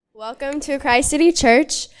Welcome to Christ City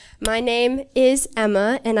Church. My name is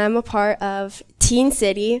Emma, and I'm a part of Teen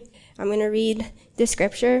City. I'm going to read the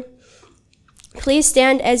scripture. Please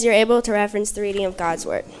stand as you're able to reference the reading of God's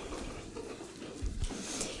Word.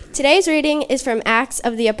 Today's reading is from Acts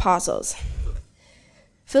of the Apostles.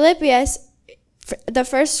 Philippians, the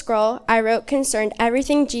first scroll I wrote concerned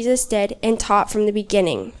everything Jesus did and taught from the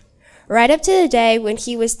beginning, right up to the day when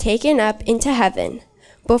he was taken up into heaven.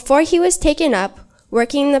 Before he was taken up,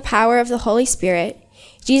 working in the power of the Holy Spirit,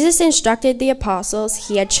 Jesus instructed the apostles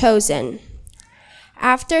he had chosen.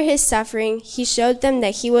 After his suffering, he showed them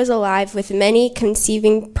that he was alive with many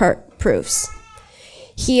conceiving proofs.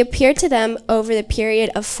 He appeared to them over the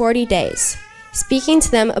period of 40 days, speaking to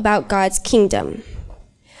them about God's kingdom.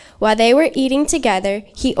 While they were eating together,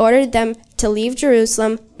 he ordered them to leave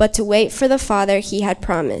Jerusalem, but to wait for the Father he had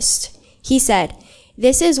promised. He said,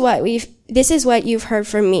 This is what you've heard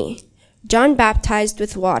from me. John baptized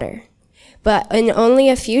with water, but in only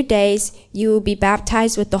a few days you will be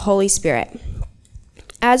baptized with the Holy Spirit.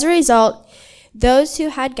 As a result, those who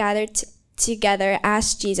had gathered together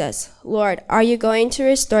asked Jesus, Lord, are you going to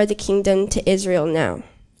restore the kingdom to Israel now?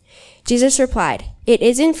 Jesus replied,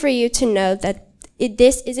 This isn't for you to know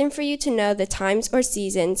the times or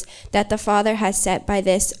seasons that the Father has set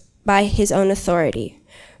by his own authority.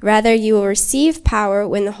 Rather, you will receive power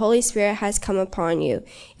when the Holy Spirit has come upon you,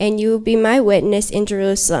 and you will be my witness in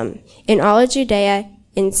Jerusalem, in all of Judea,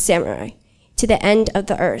 in Samaria, to the end of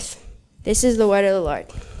the earth. This is the word of the Lord.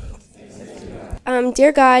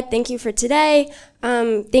 Dear God, thank you for today.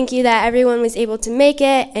 Thank you that everyone was able to make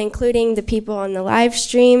it, including the people on the live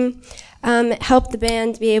stream. Help the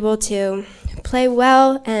band be able to play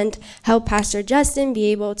well, and help Pastor Justin be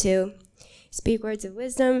able to speak words of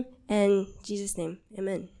wisdom. In Jesus' name,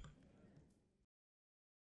 amen.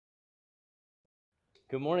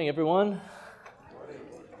 Good morning, everyone.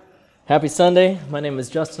 Happy Sunday. My name is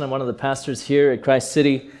Justin. I'm one of the pastors here at Christ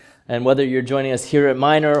City. And whether you're joining us here at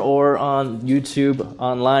Minor or on YouTube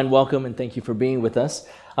online, welcome and thank you for being with us.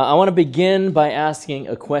 I want to begin by asking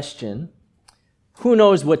a question. Who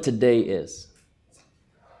knows what today is?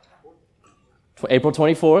 April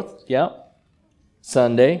 24th, yeah.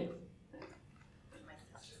 Sunday.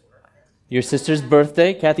 Your sister's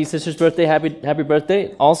birthday, Kathy's sister's birthday, happy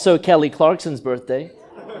birthday. Also Kelly Clarkson's birthday.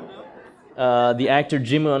 The actor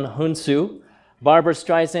Jimun Hunsu, Barbara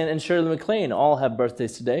Streisand, and Shirley MacLaine all have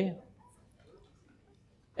birthdays today.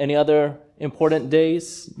 Any other important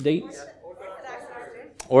dates?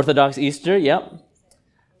 Orthodox Easter, yep.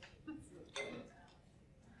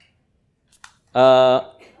 The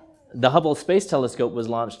Hubble Space Telescope was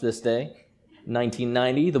launched this day,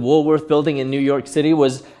 1990. The Woolworth Building in New York City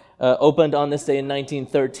was opened on this day in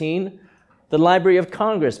 1913. The Library of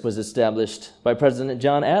Congress was established by President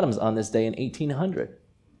John Adams on this day in 1800.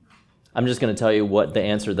 I'm just going to tell you what the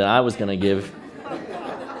answer that I was going to give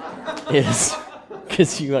is,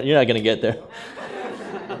 because you're not going to get there.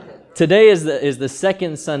 Today is the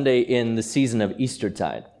second Sunday in the season of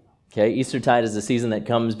Eastertide. Okay, Eastertide is the season that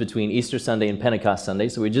comes between Easter Sunday and Pentecost Sunday.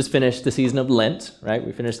 So we just finished the season of Lent, right?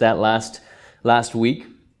 We finished that last week.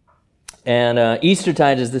 And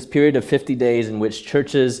Eastertide is this period of 50 days in which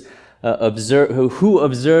churches who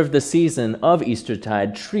observe the season of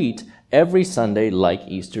Eastertide treat every Sunday like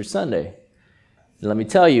Easter Sunday. And let me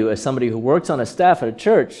tell you, as somebody who works on a staff at a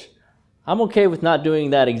church, I'm okay with not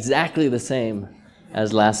doing that exactly the same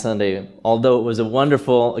as last Sunday. Although it was a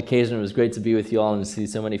wonderful occasion, it was great to be with you all and to see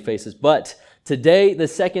so many faces. But today, the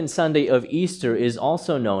second Sunday of Easter, is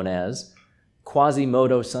also known as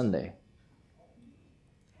Quasimodo Sunday.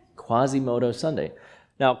 Quasimodo Sunday.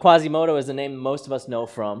 Now, Quasimodo is the name most of us know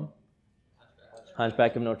from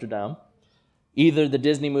Hunchback of Notre Dame. Either the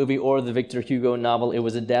Disney movie or the Victor Hugo novel it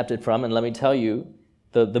was adapted from. And let me tell you,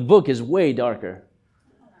 the book is way darker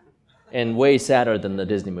and way sadder than the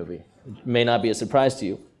Disney movie. It may not be a surprise to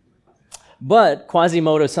you. But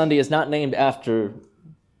Quasimodo Sunday is not named after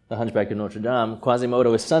the Hunchback of Notre Dame.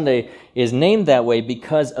 Quasimodo Sunday is named that way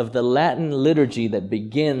because of the Latin liturgy that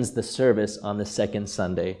begins the service on the second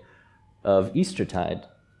Sunday of Eastertide.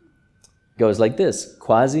 It goes like this: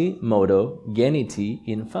 Quasimodo geniti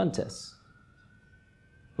infantes,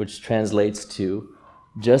 which translates to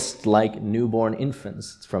just like newborn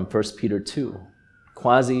infants. It's from 1 Peter 2.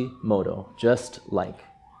 Quasimodo, just like.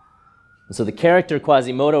 And so the character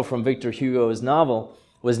Quasimodo from Victor Hugo's novel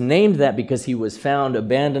was named that because he was found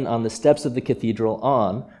abandoned on the steps of the cathedral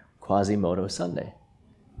on Quasimodo Sunday.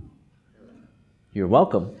 You're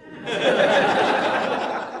welcome.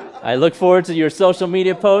 I look forward to your social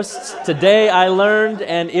media posts. Today I learned,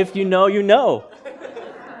 and if you know, you know.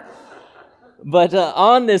 But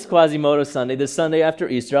on this Quasimodo Sunday, this Sunday after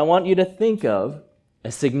Easter, I want you to think of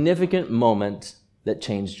a significant moment that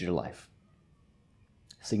changed your life.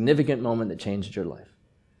 A significant moment that changed your life.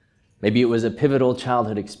 Maybe it was a pivotal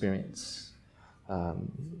childhood experience.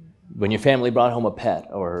 When your family brought home a pet,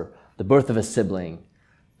 or the birth of a sibling,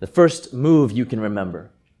 the first move you can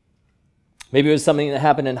remember. Maybe it was something that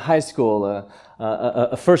happened in high school,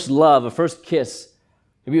 a first love, a first kiss.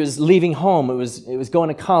 Maybe it was leaving home, it was going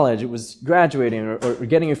to college, it was graduating or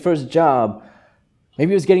getting your first job.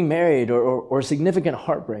 Maybe it was getting married or a significant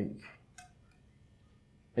heartbreak.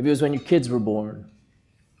 Maybe it was when your kids were born.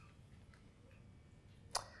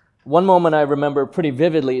 One moment I remember pretty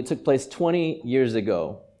vividly, it took place 20 years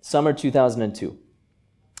ago, summer 2002.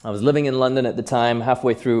 I was living in London at the time,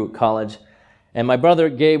 halfway through college, and my brother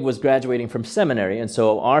Gabe was graduating from seminary, and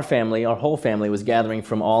so our whole family was gathering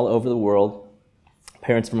from all over the world.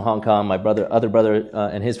 Parents from Hong Kong, my other brother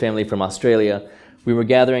and his family from Australia. We were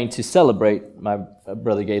gathering to celebrate my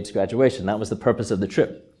brother Gabe's graduation. That was the purpose of the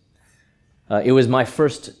trip. It was my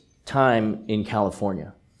first time in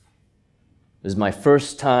California. It was my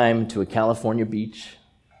first time to a California beach.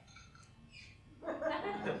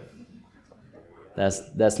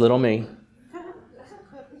 That's little me. It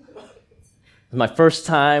was my first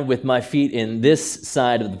time with my feet in this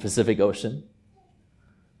side of the Pacific Ocean.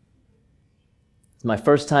 It's my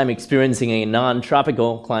first time experiencing a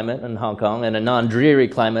non-tropical climate in Hong Kong and a non-dreary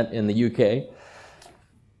climate in the UK. It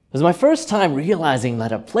was my first time realizing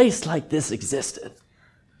that a place like this existed.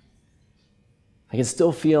 I can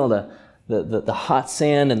still feel the hot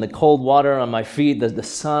sand and the cold water on my feet, the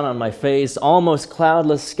sun on my face, almost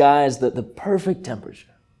cloudless skies, the perfect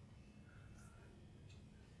temperature.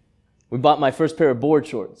 We bought my first pair of board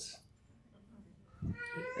shorts.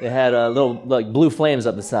 It had little blue flames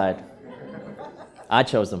up the side. I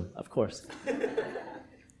chose them, of course.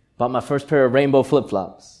 Bought my first pair of rainbow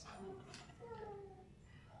flip-flops.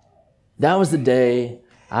 That was the day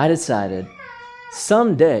I decided,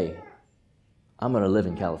 someday, I'm going to live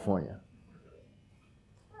in California.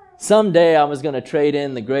 Someday I was going to trade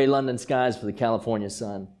in the gray London skies for the California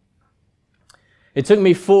sun. It took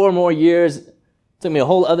me 4 more years. It took me a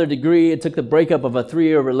whole other degree. It took the breakup of a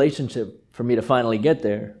 3-year relationship for me to finally get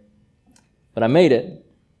there. But I made it.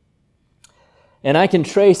 And I can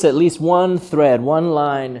trace at least one thread, one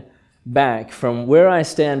line back from where I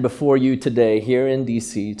stand before you today here in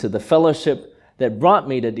D.C. to the fellowship that brought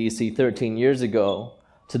me to D.C. 13 years ago,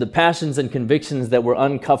 to the passions and convictions that were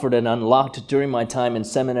uncovered and unlocked during my time in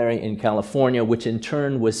seminary in California, which in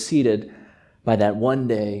turn was seeded by that one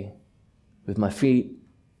day with my feet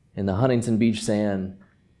in the Huntington Beach sand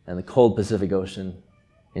and the cold Pacific Ocean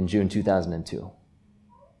in June 2002.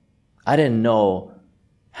 I didn't know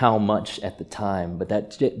how much at the time, but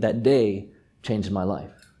that day changed my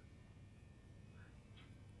life.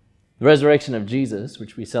 The resurrection of Jesus,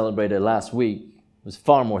 which we celebrated last week, was a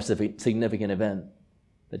far more significant event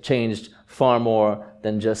that changed far more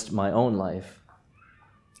than just my own life.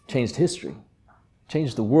 It changed history,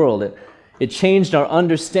 changed the world. It changed our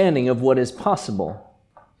understanding of what is possible,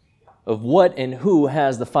 of what and who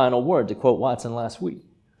has the final word, to quote Watson last week.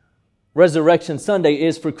 Resurrection Sunday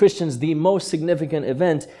is, for Christians, the most significant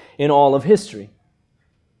event in all of history.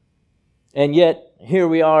 And yet, here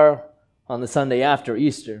we are on the Sunday after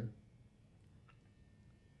Easter.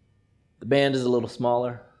 The band is a little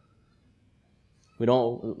smaller. We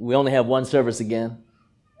only have one service again.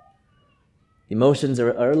 Emotions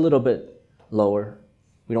are a little bit lower.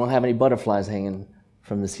 We don't have any butterflies hanging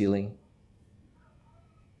from the ceiling.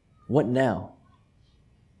 What now?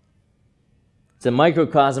 It's a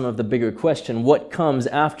microcosm of the bigger question, what comes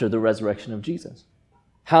after the resurrection of Jesus?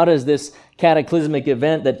 How does this cataclysmic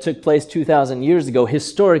event that took place 2,000 years ago,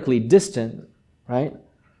 historically distant, right,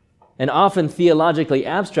 and often theologically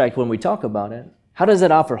abstract when we talk about it, how does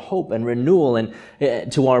it offer hope and renewal and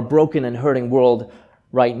to our broken and hurting world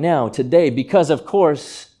right now, today? Because, of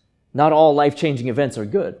course, not all life-changing events are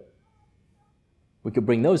good. We could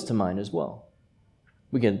bring those to mind as well.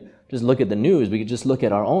 We can just look at the news. We could just look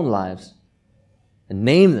at our own lives and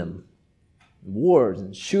name them. Wars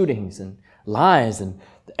and shootings and lies and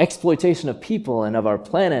the exploitation of people and of our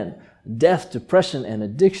planet, death, depression, and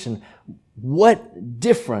addiction. What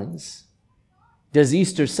difference does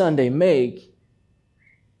Easter Sunday make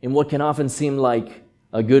in what can often seem like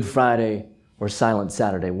a Good Friday or Silent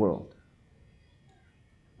Saturday world?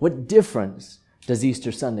 What difference does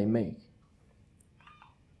Easter Sunday make?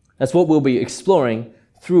 That's what we'll be exploring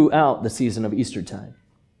throughout the season of Eastertide.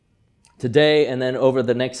 Today and then over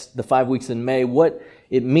the 5 weeks in May, what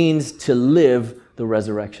it means to live the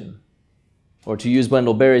resurrection. Or to use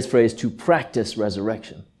Wendell Berry's phrase, to practice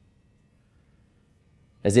resurrection.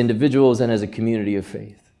 as individuals and as a community of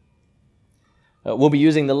faith. We'll be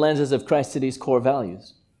using the lenses of Christ City's core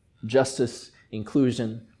values: justice,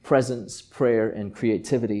 inclusion, presence, prayer, and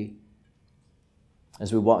creativity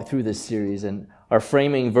as we walk through this series. And our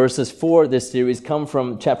framing verses for this series come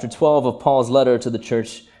from chapter 12 of Paul's letter to the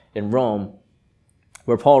church in Rome,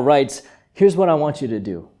 where Paul writes, "Here's what I want you to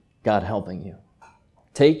do, God helping you.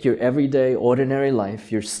 Take your everyday, ordinary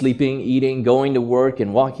life, your sleeping, eating, going to work,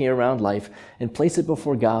 and walking around life, and place it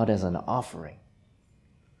before God as an offering.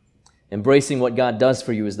 Embracing what God does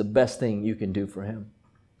for you is the best thing you can do for Him.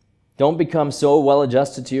 Don't become so well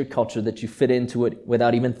adjusted to your culture that you fit into it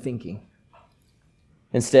without even thinking.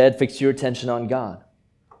 Instead, fix your attention on God.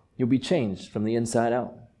 You'll be changed from the inside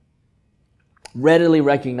out. Readily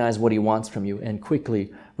recognize what He wants from you and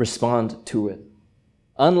quickly respond to it.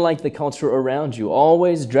 Unlike the culture around you,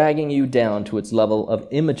 always dragging you down to its level of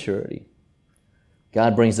immaturity,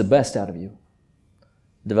 God brings the best out of you,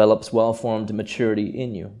 develops well-formed maturity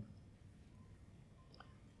in you.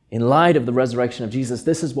 In light of the resurrection of Jesus,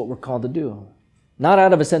 this is what we're called to do. Not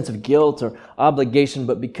out of a sense of guilt or obligation,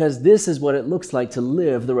 but because this is what it looks like to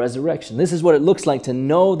live the resurrection. This is what it looks like to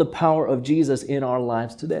know the power of Jesus in our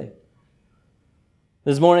lives today.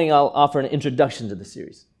 This morning, I'll offer an introduction to the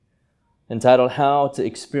series entitled How to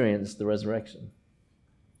Experience the Resurrection.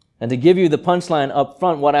 And to give you the punchline up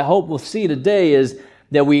front, what I hope we'll see today is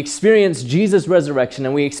that we experience Jesus' resurrection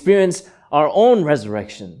and we experience our own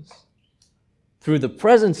resurrections through the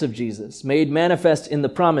presence of Jesus, made manifest in the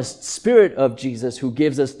promised Spirit of Jesus, who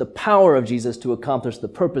gives us the power of Jesus to accomplish the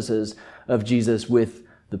purposes of Jesus with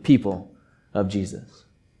the people of Jesus.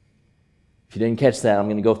 If you didn't catch that, I'm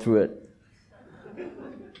going to go through it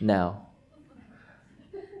now.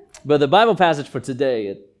 But the Bible passage for today,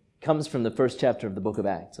 it comes from the first chapter of the book of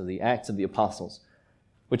Acts, of the Acts of the Apostles,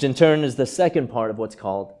 which in turn is the second part of what's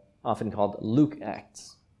often called Luke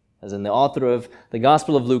Acts, as in the author of the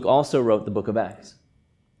Gospel of Luke also wrote the book of Acts.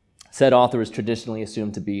 Said author is traditionally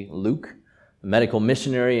assumed to be Luke, a medical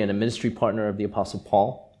missionary and a ministry partner of the Apostle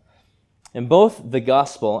Paul. And both the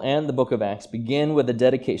Gospel and the book of Acts begin with a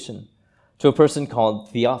dedication to a person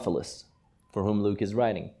called Theophilus, for whom Luke is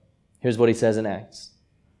writing. Here's what he says in Acts.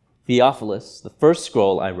 Theophilus, the first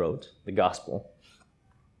scroll I wrote, the Gospel,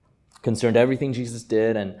 concerned everything Jesus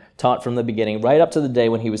did and taught from the beginning, right up to the day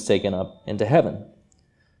when He was taken up into heaven.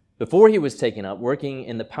 Before He was taken up, working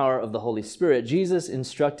in the power of the Holy Spirit, Jesus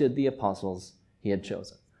instructed the apostles He had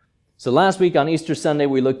chosen. So last week on Easter Sunday,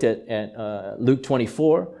 we looked at Luke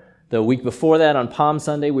 24. The week before that, on Palm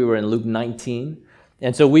Sunday, we were in Luke 19.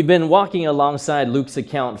 And so we've been walking alongside Luke's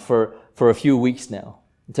account for a few weeks now.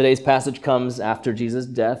 Today's passage comes after Jesus'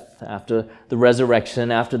 death, after the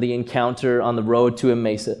resurrection, after the encounter on the road to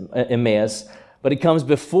Emmaus, but it comes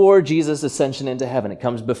before Jesus' ascension into heaven. It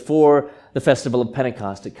comes before the festival of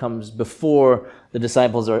Pentecost. It comes before the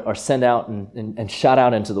disciples are sent out and shot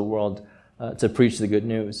out into the world to preach the good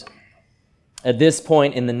news. At this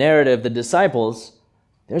point in the narrative, the disciples,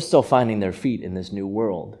 they're still finding their feet in this new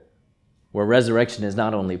world, where resurrection is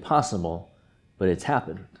not only possible, but it's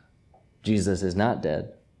happened. Jesus is not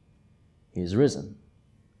dead. He is risen.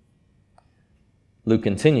 Luke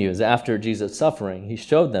continues, after Jesus' suffering, He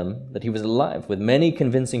showed them that He was alive with many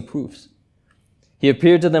convincing proofs. He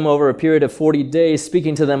appeared to them over a period of 40 days,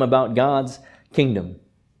 speaking to them about God's kingdom.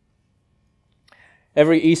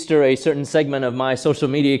 Every Easter, a certain segment of my social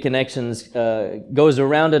media connections goes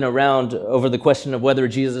around and around over the question of whether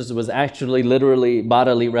Jesus was actually, literally,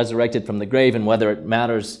 bodily resurrected from the grave and whether it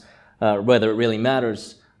matters, whether it really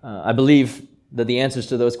matters. I believe that the answers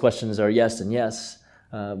to those questions are yes and yes.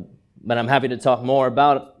 But I'm happy to talk more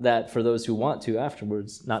about that for those who want to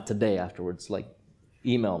afterwards. Not today, afterwards, like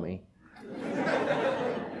email me.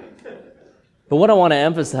 But what I want to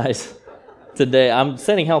emphasize today, I'm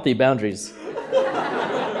setting healthy boundaries.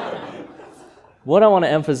 What I want to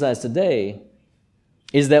emphasize today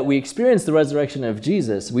is that we experience the resurrection of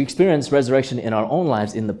Jesus. We experience resurrection in our own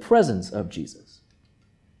lives in the presence of Jesus.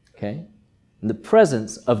 Okay? In the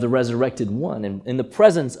presence of the resurrected one, in the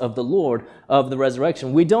presence of the Lord of the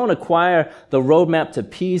resurrection. We don't acquire the roadmap to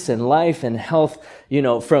peace and life and health,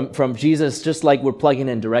 from Jesus just like we're plugging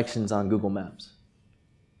in directions on Google Maps.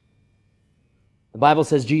 The Bible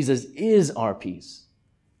says Jesus is our peace.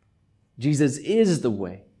 Jesus is the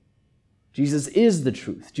way. Jesus is the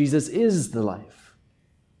truth. Jesus is the life.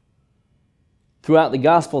 Throughout the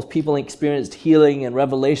Gospels, people experienced healing and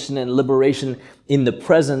revelation and liberation in the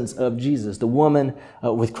presence of Jesus. The woman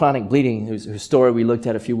with chronic bleeding, whose story we looked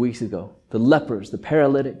at a few weeks ago. The lepers, the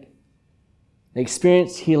paralytic. They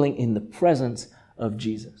experienced healing in the presence of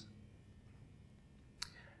Jesus.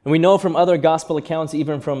 And we know from other gospel accounts,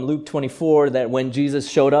 even from Luke 24, that when Jesus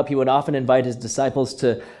showed up, he would often invite his disciples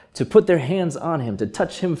to put their hands on him, to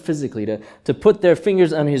touch him physically, to put their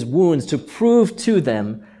fingers on his wounds, to prove to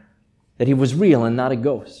them that he was real and not a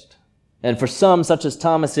ghost. And for some, such as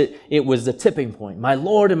Thomas, it was the tipping point. My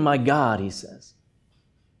Lord and my God, he says.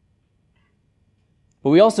 But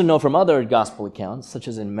we also know from other gospel accounts, such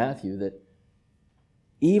as in Matthew, that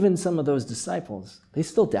even some of those disciples, they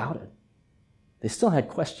still doubted. They still had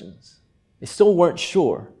questions. They still weren't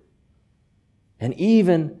sure. And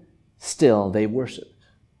even still, they worshiped.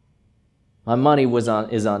 My money is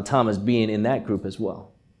on Thomas being in that group as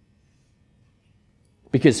well.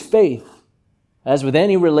 Because faith, as with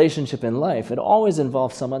any relationship in life, it always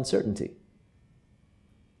involves some uncertainty.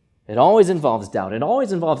 It always involves doubt. It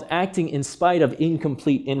always involves acting in spite of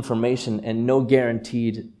incomplete information and no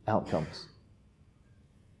guaranteed outcomes.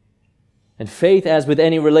 And faith, as with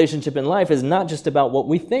any relationship in life, is not just about what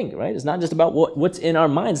we think, right? It's not just about what's in our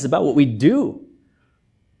minds. It's about what we do.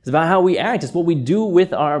 It's about how we act. It's what we do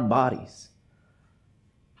with our bodies.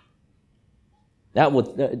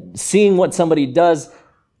 Seeing what somebody does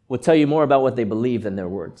will tell you more about what they believe than their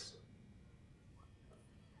words.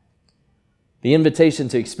 The invitation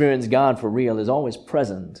to experience God for real is always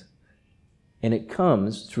present, and it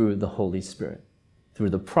comes through the Holy Spirit, through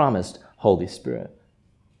the promised Holy Spirit.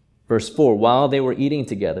 Verse 4, while they were eating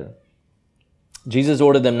together, Jesus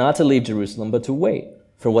ordered them not to leave Jerusalem, but to wait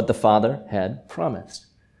for what the Father had promised.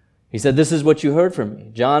 He said, this is what you heard from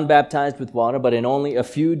me. John baptized with water, but in only a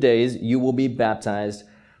few days you will be baptized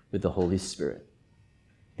with the Holy Spirit.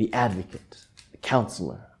 The advocate, the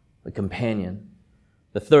counselor, the companion,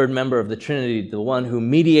 the third member of the Trinity, the one who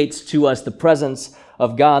mediates to us the presence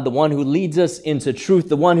of God, the one who leads us into truth,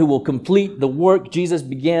 the one who will complete the work Jesus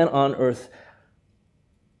began on earth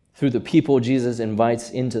through the people Jesus invites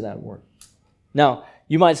into that work. Now,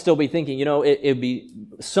 you might still be thinking, it'd be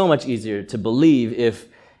so much easier to believe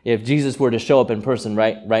if Jesus were to show up in person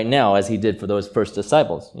right now, as he did for those first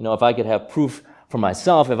disciples. If I could have proof for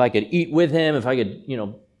myself, if I could eat with him, if I could,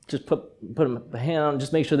 just put him a hand on,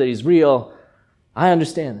 just make sure that he's real. I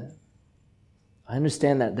understand that. I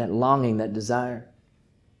understand that longing, that desire.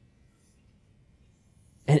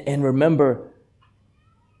 And remember,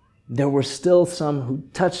 there were still some who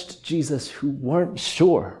touched Jesus who weren't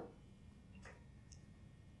sure.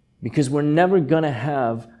 Because we're never going to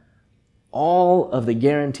have all of the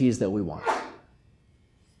guarantees that we want.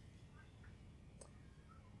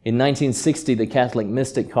 In 1960, the Catholic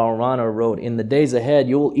mystic Karl Rahner wrote, in the days ahead,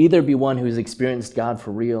 you will either be one who's experienced God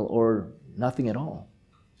for real or nothing at all.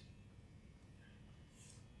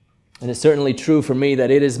 And it's certainly true for me that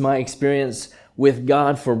it is my experience with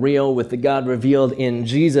God for real, with the God revealed in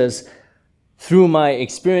Jesus, through my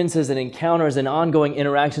experiences and encounters and ongoing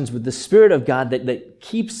interactions with the Spirit of God that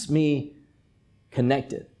keeps me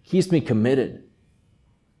connected, keeps me committed,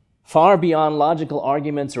 far beyond logical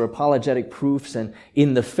arguments or apologetic proofs, and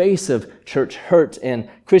in the face of church hurt and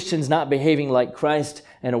Christians not behaving like Christ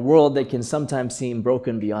and a world that can sometimes seem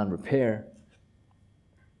broken beyond repair.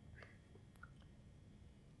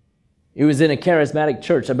 It was in a charismatic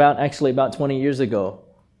church about 20 years ago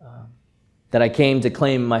that I came to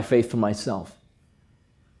claim my faith for myself.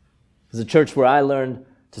 It was a church where I learned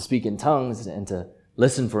to speak in tongues and to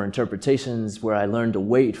listen for interpretations, where I learned to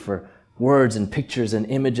wait for words and pictures and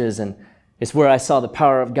images, and it's where I saw the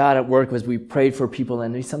power of God at work as we prayed for people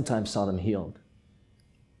and we sometimes saw them healed.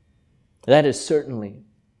 That is certainly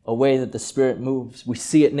a way that the Spirit moves. We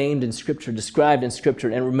see it named in Scripture, described in Scripture,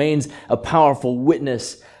 and remains a powerful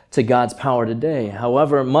witness to God's power today.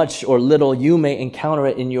 However much or little you may encounter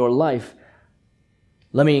it in your life,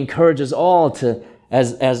 let me encourage us all to,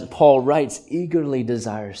 as Paul writes, eagerly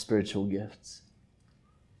desire spiritual gifts.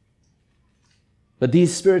 But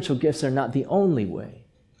these spiritual gifts are not the only way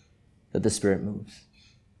that the Spirit moves.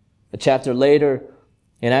 A chapter later,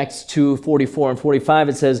 in Acts 2:44 and 45,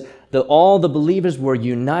 it says that all the believers were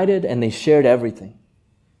united and they shared everything.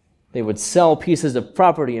 They would sell pieces of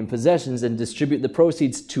property and possessions and distribute the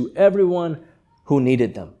proceeds to everyone who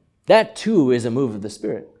needed them. That too is a move of the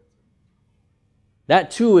Spirit.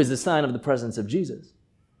 That too is a sign of the presence of Jesus.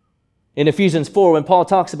 In Ephesians 4, when Paul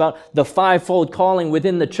talks about the fivefold calling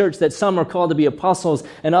within the church, that some are called to be apostles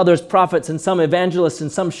and others prophets and some evangelists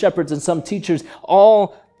and some shepherds and some teachers,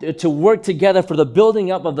 all to work together for the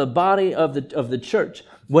building up of the body of the church.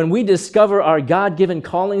 When we discover our God-given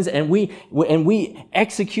callings and we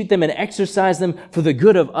execute them and exercise them for the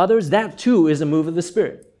good of others, that too is a move of the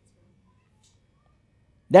Spirit.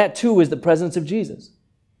 That too is the presence of Jesus.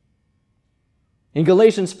 In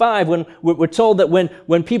Galatians 5, when we're told that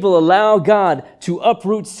when people allow God to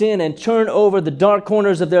uproot sin and turn over the dark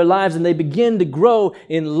corners of their lives and they begin to grow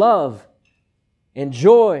in love and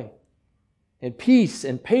joy and peace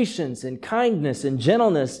and patience and kindness and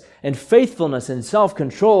gentleness and faithfulness and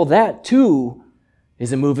self-control, that too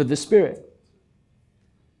is a move of the Spirit.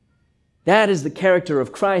 That is the character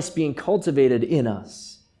of Christ being cultivated in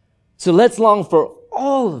us. So let's long for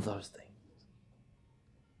all of those things.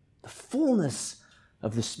 The fullness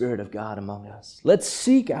of the Spirit of God among us. Let's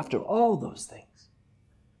seek after all those things.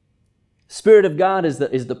 Spirit of God is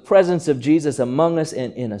the presence of Jesus among us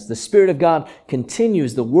and in us. The Spirit of God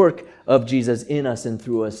continues the work of Jesus in us and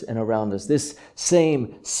through us and around us. This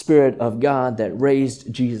same Spirit of God that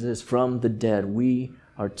raised Jesus from the dead, we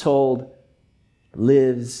are told,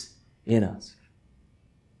 lives in us.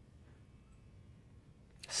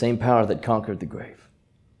 Same power that conquered the grave.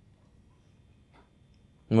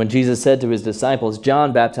 And when Jesus said to his disciples,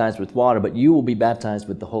 John baptized with water, but you will be baptized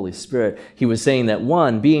with the Holy Spirit, he was saying that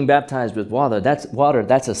one, being baptized with water, that's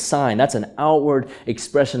a sign, that's an outward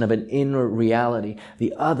expression of an inner reality.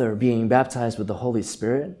 The other, being baptized with the Holy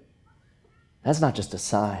Spirit, that's not just a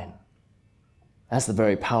sign. That's the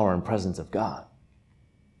very power and presence of God.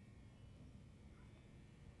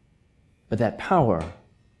 But that power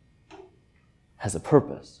has a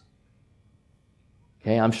purpose.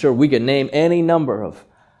 Okay, I'm sure we could name any number of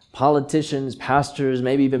politicians, pastors,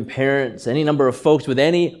 maybe even parents, any number of folks with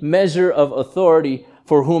any measure of authority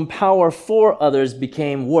for whom power for others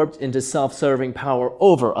became warped into self-serving power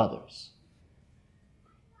over others,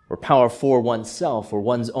 or power for oneself or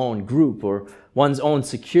one's own group or one's own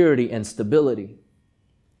security and stability.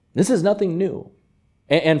 This is nothing new,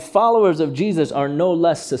 and followers of Jesus are no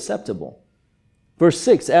less susceptible. Verse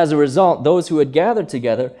 6, as a result, those who had gathered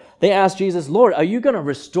together, they asked Jesus, Lord, are you going to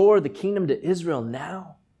restore the kingdom to Israel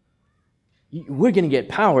now? We're going to get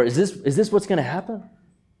power. Is this what's going to happen?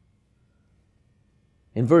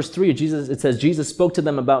 In verse 3, it says, Jesus spoke to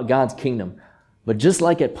them about God's kingdom. But just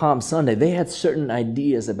like at Palm Sunday, they had certain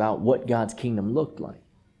ideas about what God's kingdom looked like.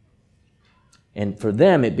 And for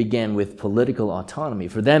them, it began with political autonomy.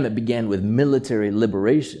 For them, it began with military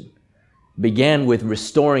liberation. It began with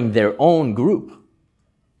restoring their own group.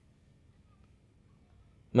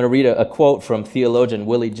 I'm going to read a quote from theologian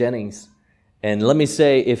Willie Jennings. And let me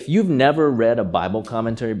say, if you've never read a Bible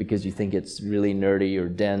commentary because you think it's really nerdy or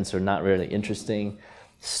dense or not really interesting,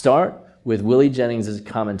 start with Willie Jennings'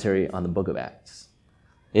 commentary on the book of Acts.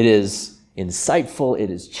 It is insightful,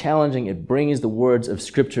 it is challenging, it brings the words of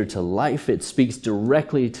Scripture to life, it speaks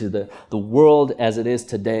directly to the world as it is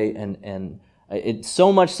today, and it's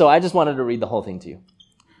so much so, I just wanted to read the whole thing to you.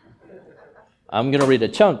 I'm going to read a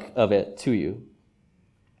chunk of it to you.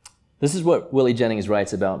 This is what Willie Jennings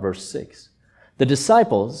writes about verse 6. The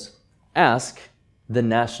disciples ask the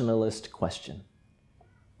nationalist question.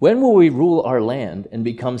 When will we rule our land and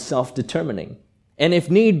become self-determining, and if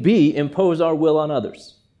need be, impose our will on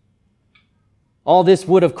others? All this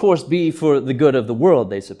would, of course, be for the good of the world,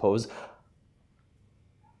 they suppose.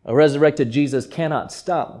 A resurrected Jesus cannot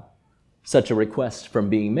stop such a request from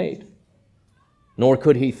being made, nor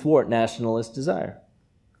could he thwart nationalist desire.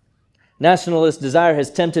 Nationalist desire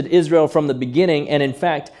has tempted Israel from the beginning and, in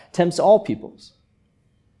fact, tempts all peoples.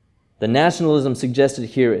 The nationalism suggested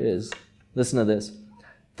here is, listen to this,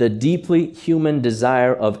 the deeply human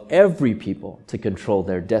desire of every people to control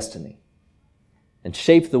their destiny and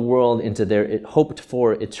shape the world into their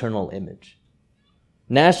hoped-for eternal image.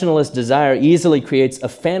 Nationalist desire easily creates a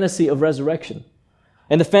fantasy of resurrection.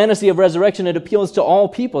 And the fantasy of resurrection, it appeals to all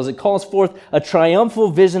peoples. It calls forth a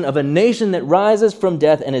triumphal vision of a nation that rises from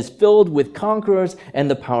death and is filled with conquerors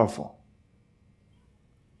and the powerful.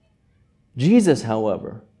 Jesus,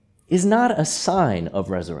 however, is not a sign of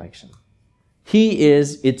resurrection. He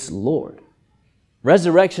is its Lord.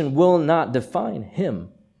 Resurrection will not define him.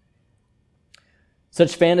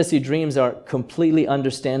 Such fantasy dreams are completely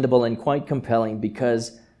understandable and quite compelling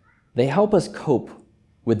because they help us cope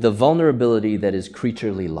with the vulnerability that is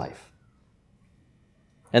creaturely life.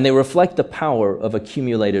 And they reflect the power of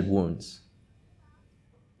accumulated wounds.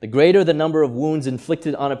 The greater the number of wounds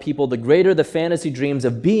inflicted on a people, the greater the fantasy dreams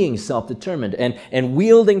of being self-determined and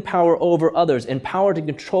wielding power over others and power to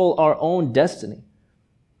control our own destiny.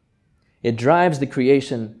 It drives the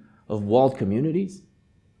creation of walled communities,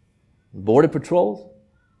 border patrols,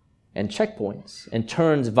 and checkpoints, and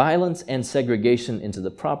turns violence and segregation into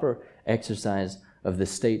the proper exercise of the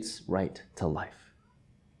state's right to life.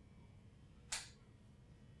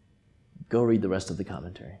 Go read the rest of the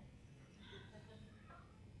commentary.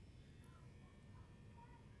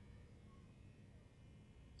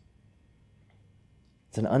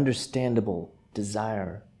 It's an understandable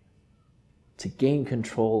desire to gain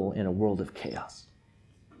control in a world of chaos.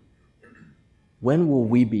 When will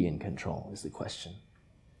we be in control is the question.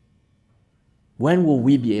 When will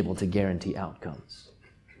we be able to guarantee outcomes?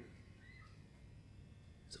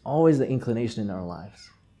 It's always the inclination in our lives.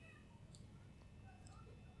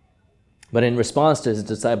 But in response to his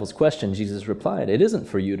disciples' question, Jesus replied, "It isn't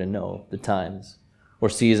for you to know the times or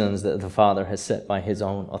seasons that the Father has set by his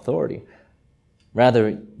own authority.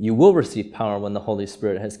 Rather, you will receive power when the Holy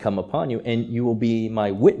Spirit has come upon you, and you will be my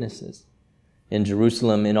witnesses in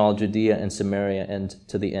Jerusalem, in all Judea and Samaria, and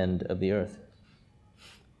to the end of the earth."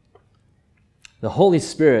 The Holy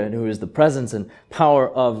Spirit, who is the presence and power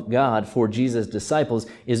of God for Jesus' disciples,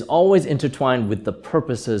 is always intertwined with the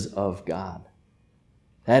purposes of God.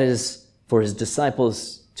 That is, for his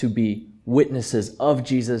disciples to be witnesses of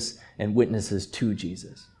Jesus and witnesses to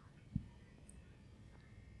Jesus.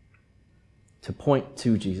 To point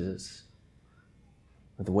to Jesus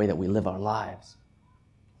with the way that we live our lives,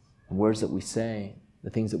 the words that we say, the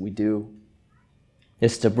things that we do.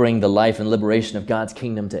 It's to bring the life and liberation of God's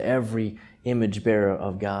kingdom to every image bearer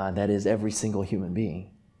of God, that is, every single human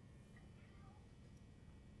being.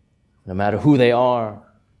 No matter who they are,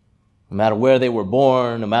 no matter where they were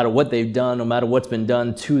born, no matter what they've done, no matter what's been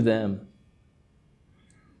done to them.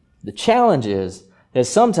 The challenge is that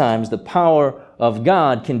sometimes the power of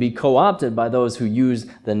God can be co-opted by those who use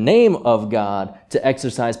the name of God to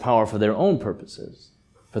exercise power for their own purposes,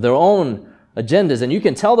 for their own agendas. And you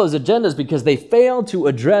can tell those agendas because they fail to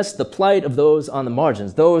address the plight of those on the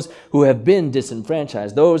margins, those who have been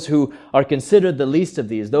disenfranchised, those who are considered the least of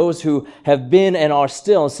these, those who have been and are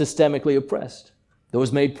still systemically oppressed,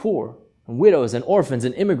 those made poor, and widows and orphans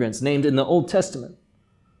and immigrants named in the Old Testament,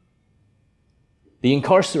 the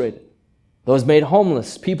incarcerated, those made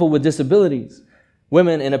homeless, people with disabilities,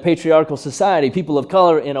 women in a patriarchal society, people of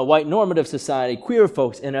color in a white normative society, queer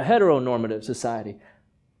folks in a heteronormative society,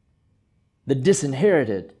 the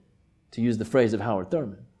disinherited, to use the phrase of Howard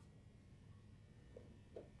Thurman.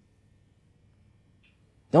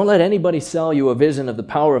 Don't let anybody sell you a vision of the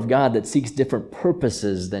power of God that seeks different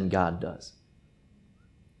purposes than God does,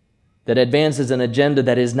 that advances an agenda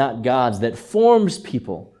that is not God's, that forms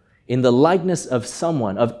people in the likeness of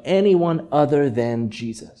someone, of anyone other than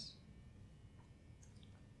Jesus.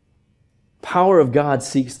 Power of God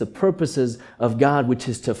seeks the purposes of God, which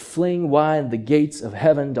is to fling wide the gates of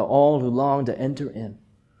heaven to all who long to enter in.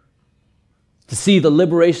 To see the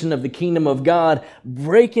liberation of the kingdom of God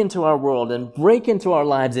break into our world and break into our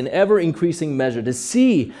lives in ever-increasing measure. To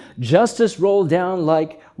see justice roll down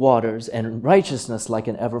like waters and righteousness like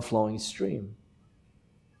an ever-flowing stream.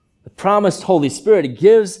 The promised Holy Spirit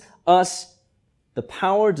gives us the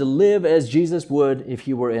power to live as Jesus would if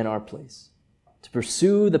he were in our place. To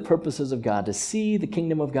pursue the purposes of God, to see the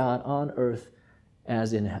kingdom of God on earth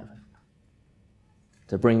as in heaven.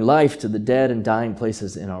 To bring life to the dead and dying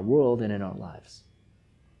places in our world and in our lives.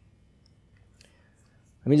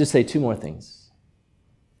 Let me just say two more things.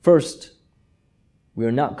 First, we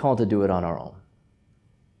are not called to do it on our own.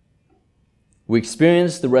 We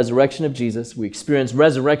experience the resurrection of Jesus. We experience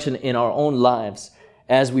resurrection in our own lives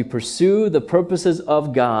as we pursue the purposes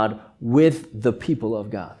of God with the people of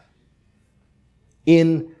God.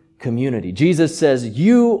 In community. Jesus says,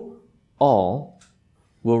 you all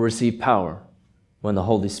will receive power when the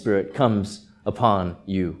Holy Spirit comes upon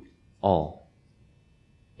you all.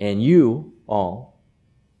 And you all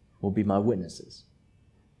will be my witnesses.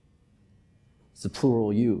 It's the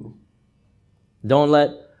plural you. Don't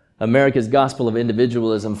let America's gospel of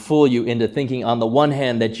individualism fool you into thinking on the one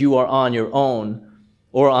hand that you are on your own,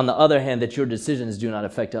 or on the other hand that your decisions do not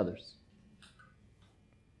affect others.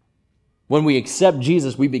 When we accept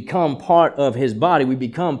Jesus, we become part of his body. We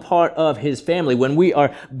become part of his family. When we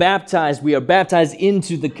are baptized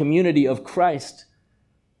into the community of Christ.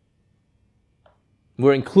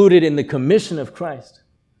 We're included in the commission of Christ.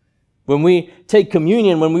 When we take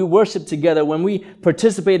communion, when we worship together, when we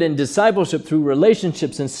participate in discipleship through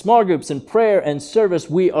relationships and small groups and prayer and service,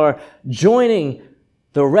 we are joining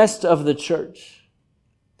the rest of the church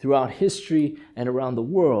throughout history and around the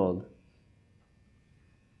world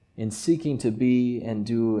in seeking to be and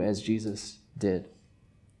do as Jesus did.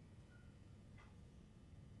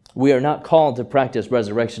 We are not called to practice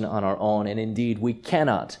resurrection on our own, and indeed we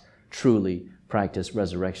cannot truly practice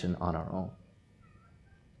resurrection on our own.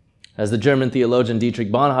 As the German theologian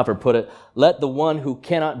Dietrich Bonhoeffer put it, let the one who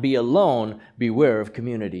cannot be alone beware of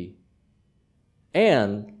community.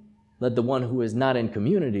 And let the one who is not in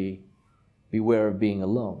community beware of being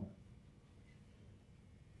alone.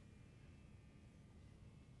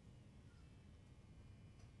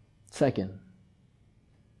 Second,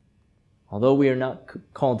 Although we are not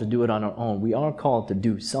called to do it on our own, we are called to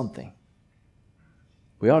do something.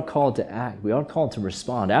 We are called to act. We are called to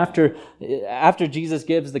respond. After Jesus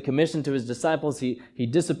gives the commission to his disciples, he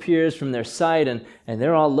disappears from their sight, and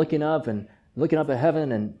they're all looking up at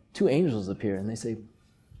heaven, and two angels appear, and they say,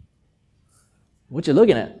 "What you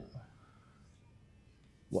looking at?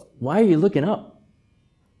 Why are you looking up?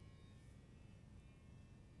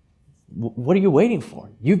 What are you waiting for?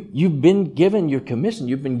 You've been given your commission.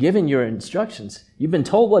 You've been given your instructions. You've been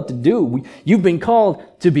told what to do. You've been called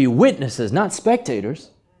to be witnesses, not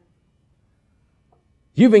spectators.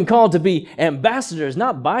 You've been called to be ambassadors,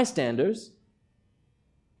 not bystanders.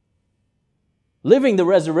 Living the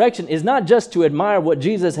resurrection is not just to admire what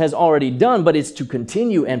Jesus has already done, but it's to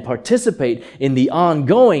continue and participate in the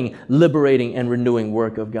ongoing liberating and renewing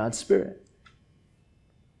work of God's Spirit.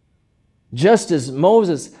 Just as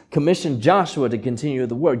Moses commissioned Joshua to continue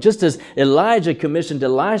the work, just as Elijah commissioned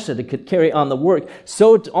Elisha to carry on the work,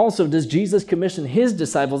 so also does Jesus commission his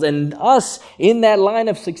disciples and us in that line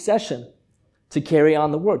of succession to carry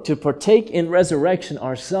on the work, to partake in resurrection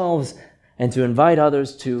ourselves and to invite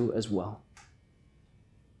others to as well.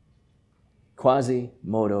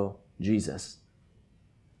 Quasimodo Jesus.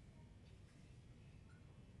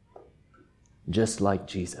 Just like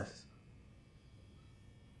Jesus.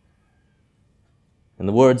 In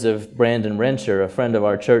the words of Brandon Rensher, a friend of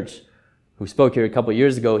our church who spoke here a couple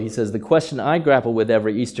years ago, he says, "The question I grapple with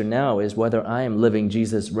every Easter now is whether I am living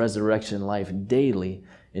Jesus' resurrection life daily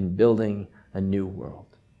in building a new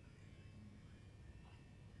world."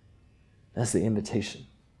 That's the invitation,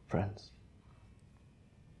 friends.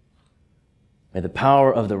 May the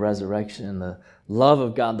power of the resurrection, the love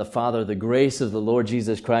of God the Father, the grace of the Lord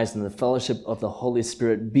Jesus Christ, and the fellowship of the Holy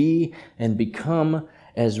Spirit be and become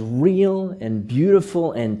as real and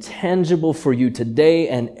beautiful and tangible for you today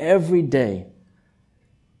and every day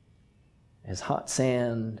as hot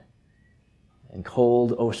sand and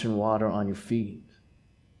cold ocean water on your feet,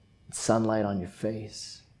 sunlight on your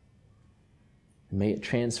face. May it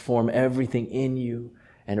transform everything in you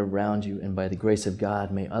and around you, and by the grace of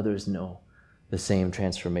God, may others know the same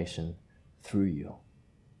transformation through you.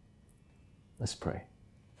 Let's pray.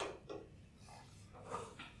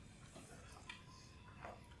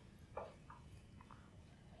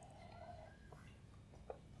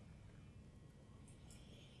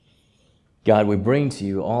 God, we bring to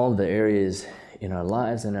you all the areas in our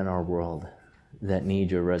lives and in our world that need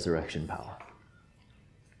your resurrection power.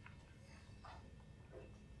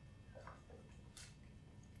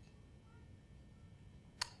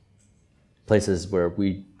 Places where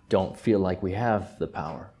we don't feel like we have the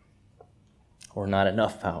power or not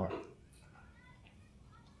enough power.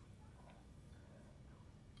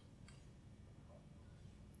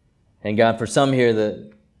 And God, for some here,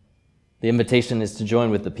 the invitation is to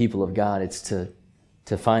join with the people of God. It's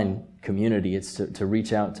to find community. It's to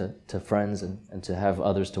reach out to friends and to have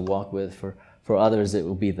others to walk with. For others, it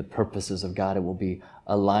will be the purposes of God. It will be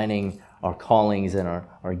aligning our callings and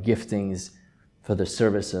our giftings for the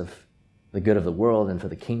service of the good of the world and for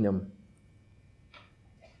the kingdom.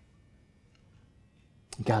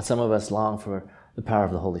 God, some of us long for the power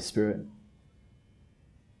of the Holy Spirit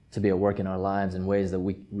to be at work in our lives in ways that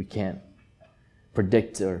we can't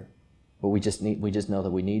predict, but we just know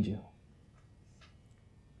that we need you.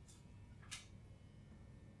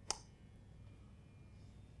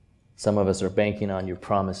 Some of us are banking on your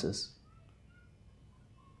promises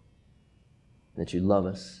that you love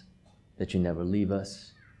us, that you never leave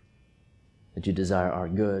us, that you desire our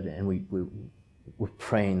good, and we're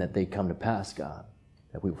praying that they come to pass, God,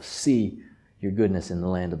 that we will see your goodness in the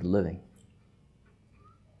land of the living.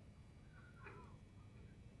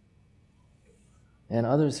 And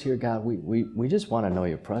others here, God, we just want to know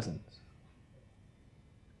your presence.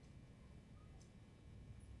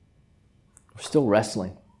 We're still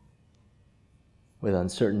wrestling with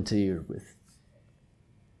uncertainty or with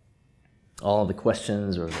all the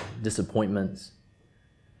questions or the disappointments.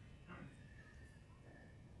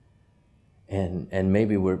 And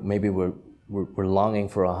maybe we're longing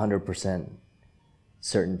for 100%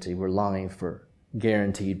 certainty. We're longing for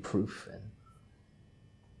guaranteed proof.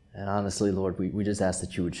 And honestly, Lord, we just ask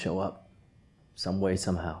that you would show up some way,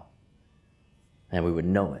 somehow, and we would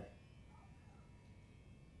know it.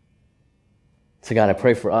 So God, I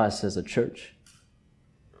pray for us as a church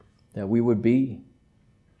that we would be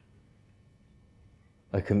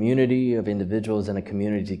a community of individuals and a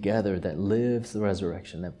community together that lives the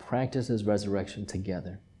resurrection, that practices resurrection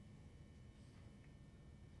together.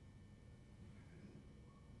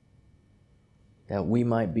 That we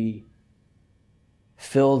might be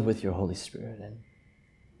filled with your Holy Spirit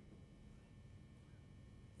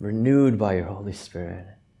renewed by your Holy Spirit,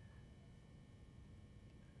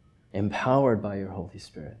 empowered by your Holy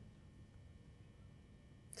Spirit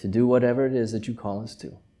to do whatever it is that you call us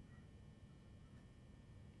to.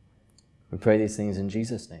 We pray these things in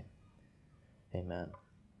Jesus' name. Amen.